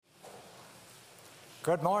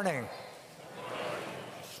Good morning.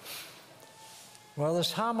 Well,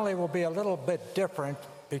 this homily will be a little bit different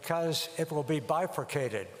because it will be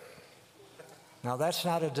bifurcated. Now, that's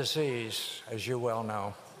not a disease, as you well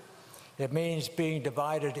know. It means being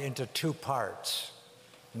divided into two parts.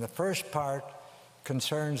 And the first part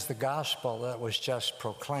concerns the gospel that was just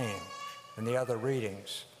proclaimed in the other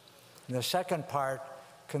readings. And the second part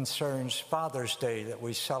concerns Father's Day that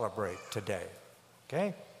we celebrate today.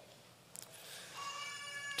 Okay?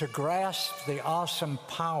 To grasp the awesome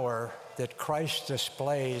power that Christ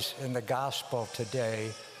displays in the gospel today,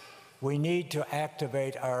 we need to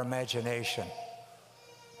activate our imagination.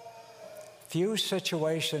 Few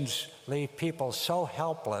situations leave people so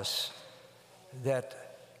helpless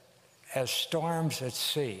that as storms at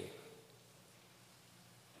sea.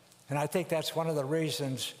 And I think that's one of the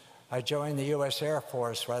reasons I joined the U.S. Air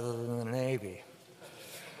Force rather than the Navy.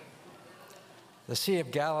 The Sea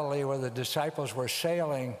of Galilee, where the disciples were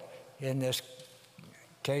sailing in this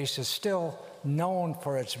case, is still known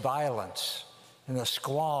for its violence and the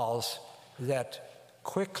squalls that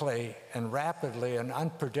quickly and rapidly and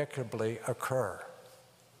unpredictably occur.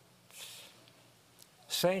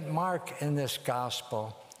 St. Mark in this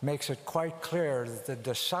gospel makes it quite clear that the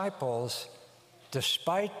disciples,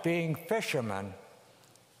 despite being fishermen,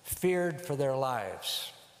 feared for their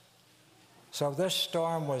lives. So this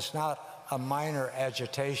storm was not a minor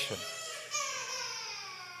agitation.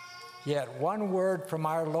 Yet one word from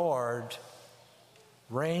our Lord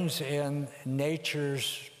reins in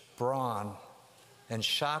nature's brawn and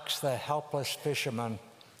shocks the helpless fishermen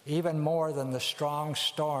even more than the strong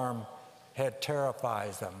storm had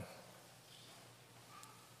terrified them.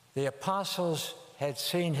 The apostles had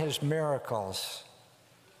seen his miracles.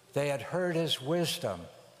 They had heard his wisdom.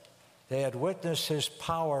 They had witnessed his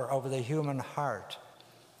power over the human heart.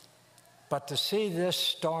 But to see this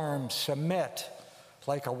storm submit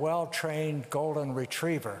like a well-trained golden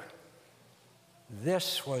retriever,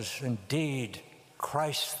 this was indeed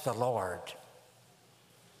Christ the Lord.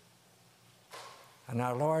 And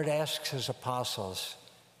our Lord asks his apostles,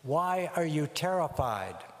 "Why are you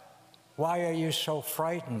terrified? Why are you so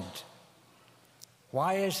frightened?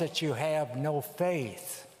 Why is it you have no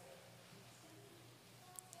faith?"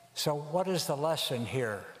 So what is the lesson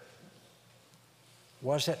here?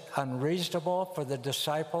 Was it unreasonable for the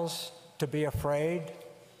disciples to be afraid?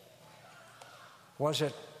 Was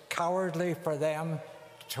it cowardly for them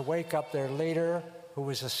to wake up their leader who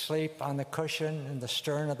was asleep on the cushion in the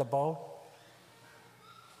stern of the boat?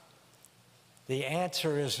 The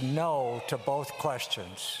answer is no to both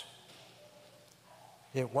questions.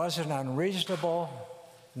 It wasn't unreasonable,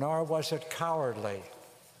 nor was it cowardly.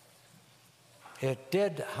 It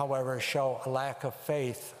did, however, show a lack of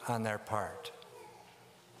faith on their part.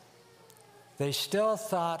 They still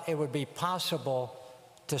thought it would be possible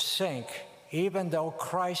to sink, even though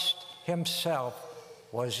Christ himself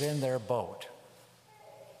was in their boat.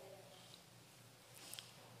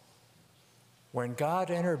 When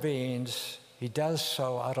God intervenes, he does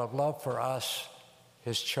so out of love for us,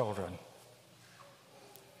 his children.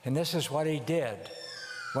 And this is what he did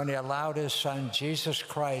when he allowed his son, Jesus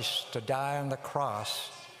Christ, to die on the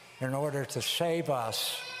cross in order to save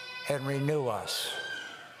us and renew us.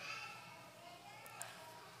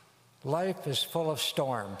 Life is full of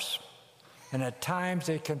storms, and at times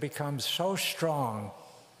they can become so strong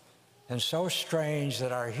and so strange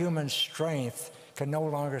that our human strength can no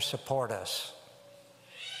longer support us.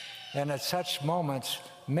 And at such moments,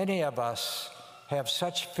 many of us have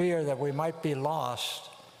such fear that we might be lost,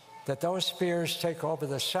 that those fears take over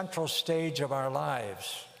the central stage of our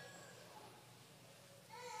lives.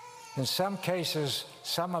 In some cases,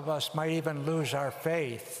 some of us might even lose our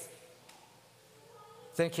faith,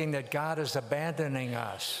 thinking that God is abandoning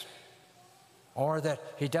us or that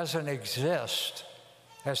he doesn't exist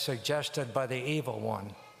as suggested by the evil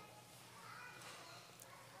one.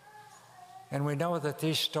 And we know that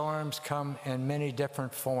these storms come in many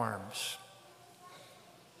different forms.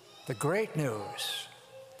 The great news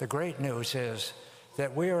is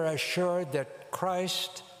that we are assured that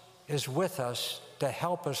Christ is with us to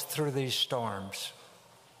help us through these storms.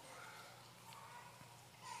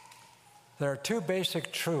 There are two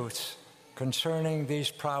basic truths concerning these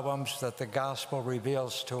problems that the gospel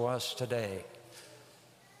reveals to us today.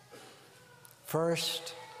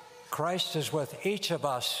 First, Christ is with each of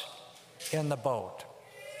us in the boat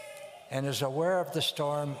and is aware of the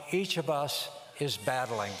storm each of us is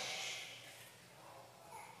battling.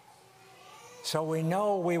 So we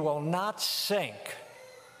know we will not sink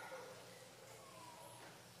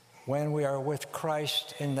when we are with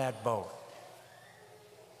Christ in that boat.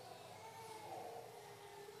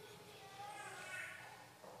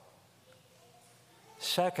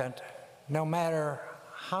 Second, no matter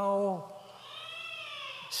how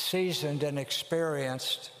seasoned and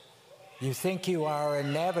experienced you think you are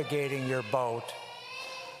in navigating your boat,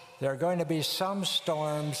 there are going to be some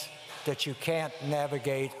storms that you can't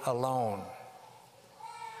navigate alone.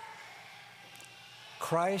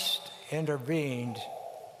 Christ intervened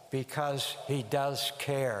because he does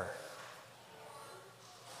care.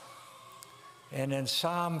 And in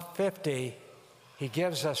Psalm 50, he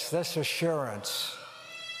gives us this assurance: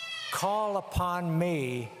 call upon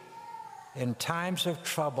me in times of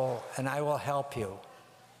trouble, and I will help you.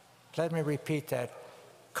 Let me repeat that.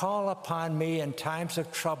 Call upon me in times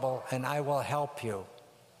of trouble, and I will help you.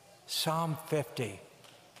 Psalm 50.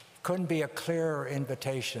 Couldn't be a clearer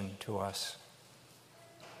invitation to us.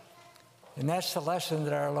 And that's the lesson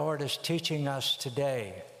that our Lord is teaching us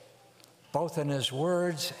today, both in his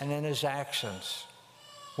words and in his actions.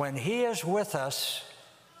 When he is with us,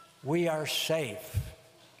 we are safe.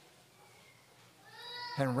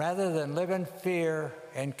 And rather than live in fear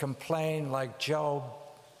and complain like Job,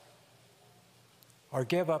 or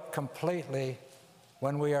give up completely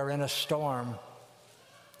when we are in a storm,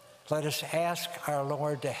 let us ask our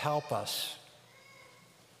Lord to help us.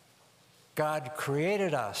 God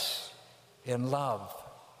created us in love.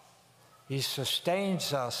 He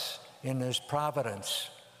sustains us in his providence,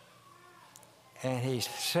 and he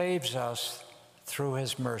saves us through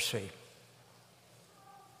his mercy.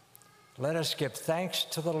 Let us give thanks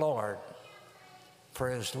to the Lord, for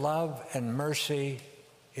his love and mercy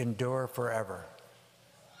endure forever.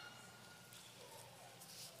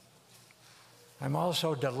 I'm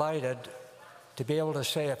also delighted to be able to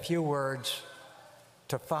say a few words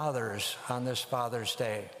to fathers on this Father's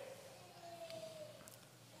Day.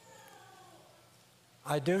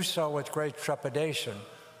 I do so with great trepidation,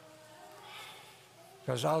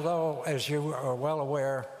 because although, as you are well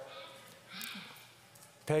aware,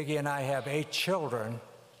 Peggy and I have 8 children,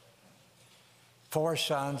 4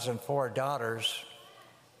 sons and 4 daughters,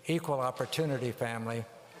 equal opportunity family,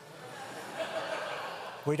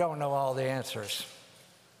 we don't know all the answers.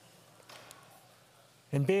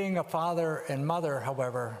 And being a father and mother,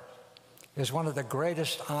 however, is one of the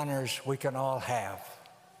greatest honors we can all have.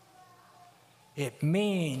 It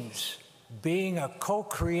means being a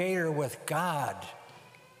co-creator with God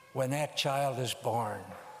when that child is born.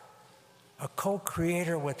 A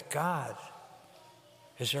co-creator with God.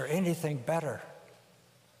 Is there anything better?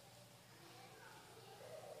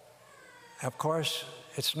 Of course,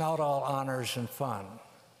 it's not all honors and fun.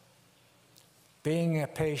 Being a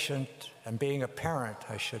patient and being a parent,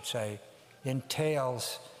 I should say,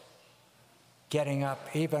 entails getting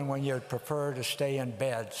up even when you'd prefer to stay in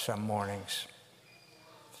bed some mornings.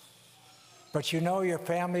 But you know your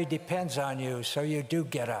family depends on you, so you do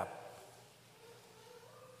get up.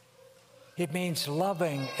 It means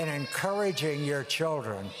loving and encouraging your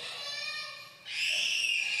children.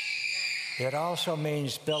 It also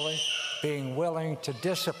means being willing to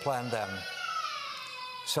discipline them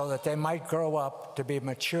so that they might grow up to be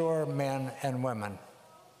mature men and women.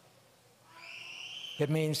 It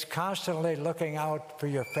means constantly looking out for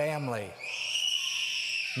your family,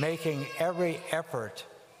 making every effort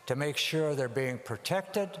to make sure they're being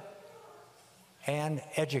protected and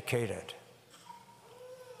educated.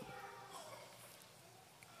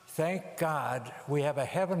 Thank God we have a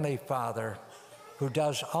Heavenly Father who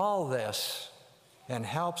does all this and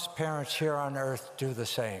helps parents here on earth do the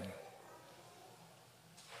same.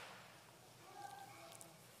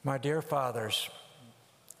 My dear fathers,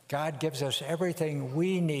 God gives us everything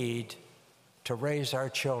we need to raise our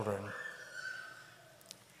children.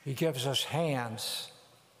 He gives us hands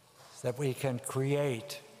that we can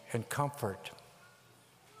create and comfort.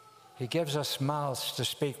 He gives us mouths to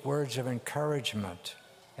speak words of encouragement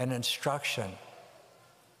and instruction.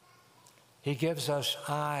 He gives us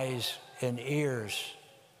eyes and ears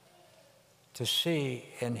to see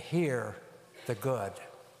and hear the good.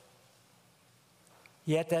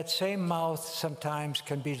 Yet that same mouth sometimes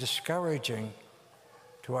can be discouraging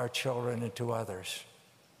to our children and to others.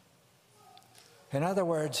 In other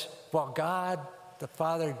words, while God, the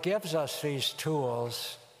Father, gives us these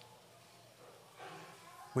tools,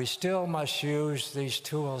 we still must use these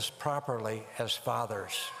tools properly as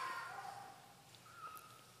fathers.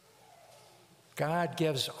 God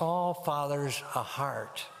gives all fathers a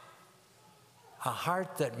heart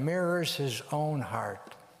that mirrors his own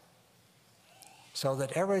heart, so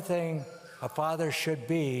that everything a father should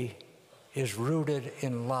be is rooted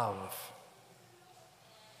in love.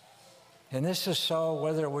 And this is so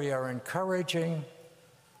whether we are encouraging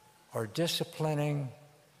or disciplining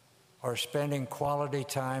or spending quality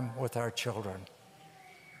time with our children.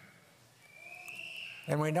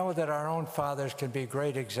 And we know that our own fathers can be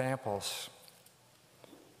great examples.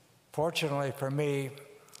 Fortunately for me,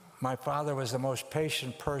 my father was the most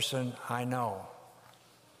patient person I know,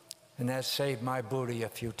 and that saved my booty a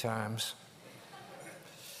few times.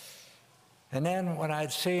 And then when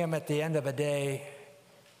I'd see him at the end of a day,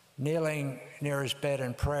 kneeling near his bed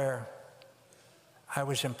in prayer, I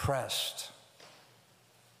was impressed.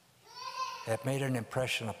 It made an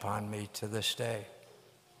impression upon me to this day.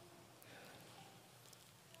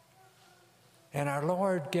 And our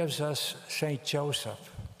Lord gives us St. Joseph,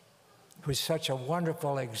 who's such a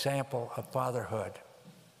wonderful example of fatherhood.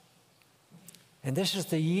 And this is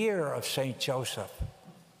the year of St. Joseph.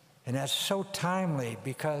 And that's so timely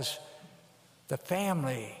because the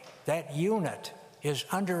family, that unit, is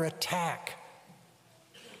under attack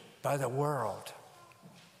by the world.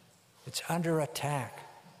 It's under attack.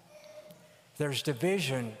 There's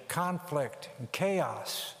division, conflict, and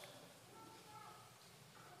chaos.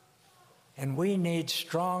 And we need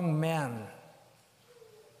strong men,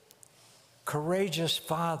 courageous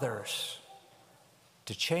fathers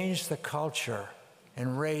to change the culture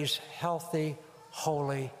and raise healthy,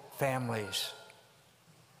 holy families.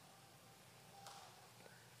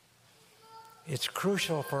 It's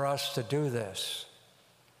crucial for us to do this,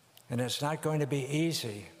 and it's not going to be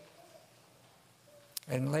easy.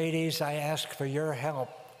 And ladies, I ask for your help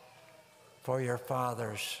for your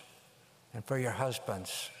fathers and for your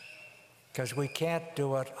husbands, because we can't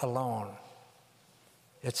do it alone.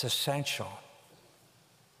 It's essential.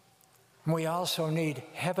 And we also need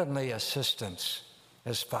heavenly assistance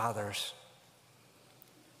as fathers.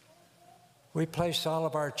 We place all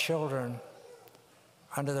of our children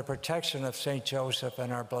under the protection of St. Joseph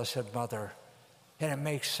and our Blessed Mother, and it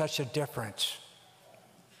makes such a difference.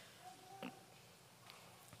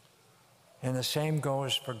 And the same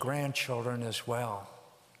goes for grandchildren as well.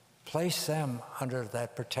 Place them under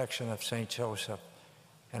that protection of St. Joseph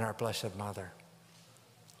and our Blessed Mother.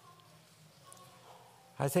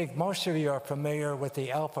 I think most of you are familiar with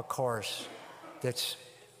the Alpha course that's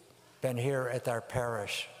been here at our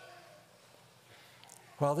parish.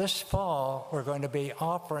 Well, this fall, we're going to be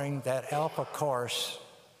offering that Alpha course,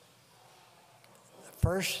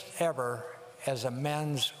 first ever as a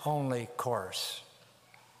men's-only course.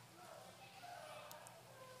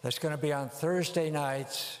 That's going to be on Thursday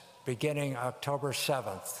nights, beginning October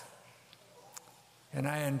 7th. And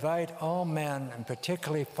I invite all men, and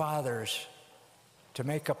particularly fathers, to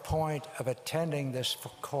make a point of attending this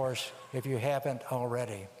course if you haven't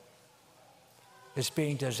already. It's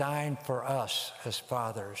being designed for us as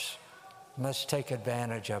fathers. And let's take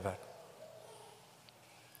advantage of it.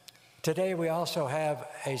 Today we also have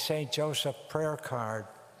a St. Joseph prayer card,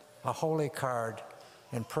 a holy card,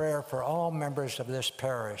 in prayer for all members of this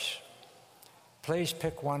parish. Please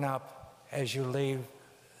pick one up as you leave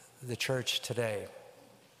the church today.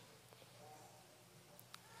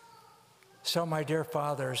 So, my dear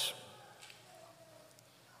fathers,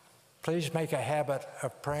 please make a habit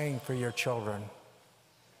of praying for your children,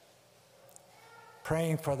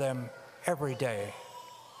 praying for them every day.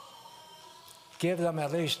 Give them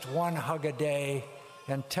at least one hug a day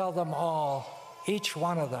and tell them all, each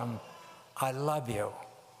one of them, I love you.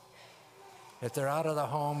 If they're out of the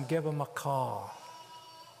home, give them a call.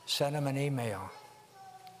 Send them an email.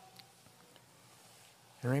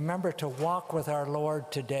 And remember to walk with our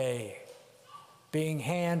Lord today, being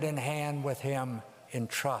hand in hand with Him in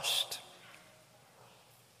trust.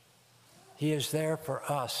 He is there for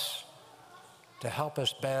us to help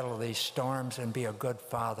us battle these storms and be a good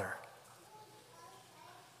father.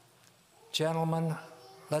 Gentlemen,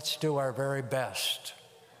 let's do our very best.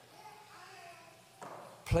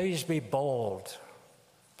 Please be bold.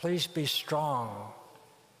 Please be strong.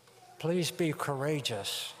 Please be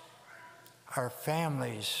courageous. Our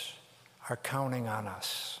families are counting on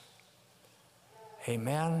us.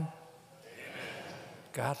 Amen. Amen.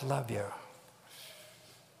 God love you.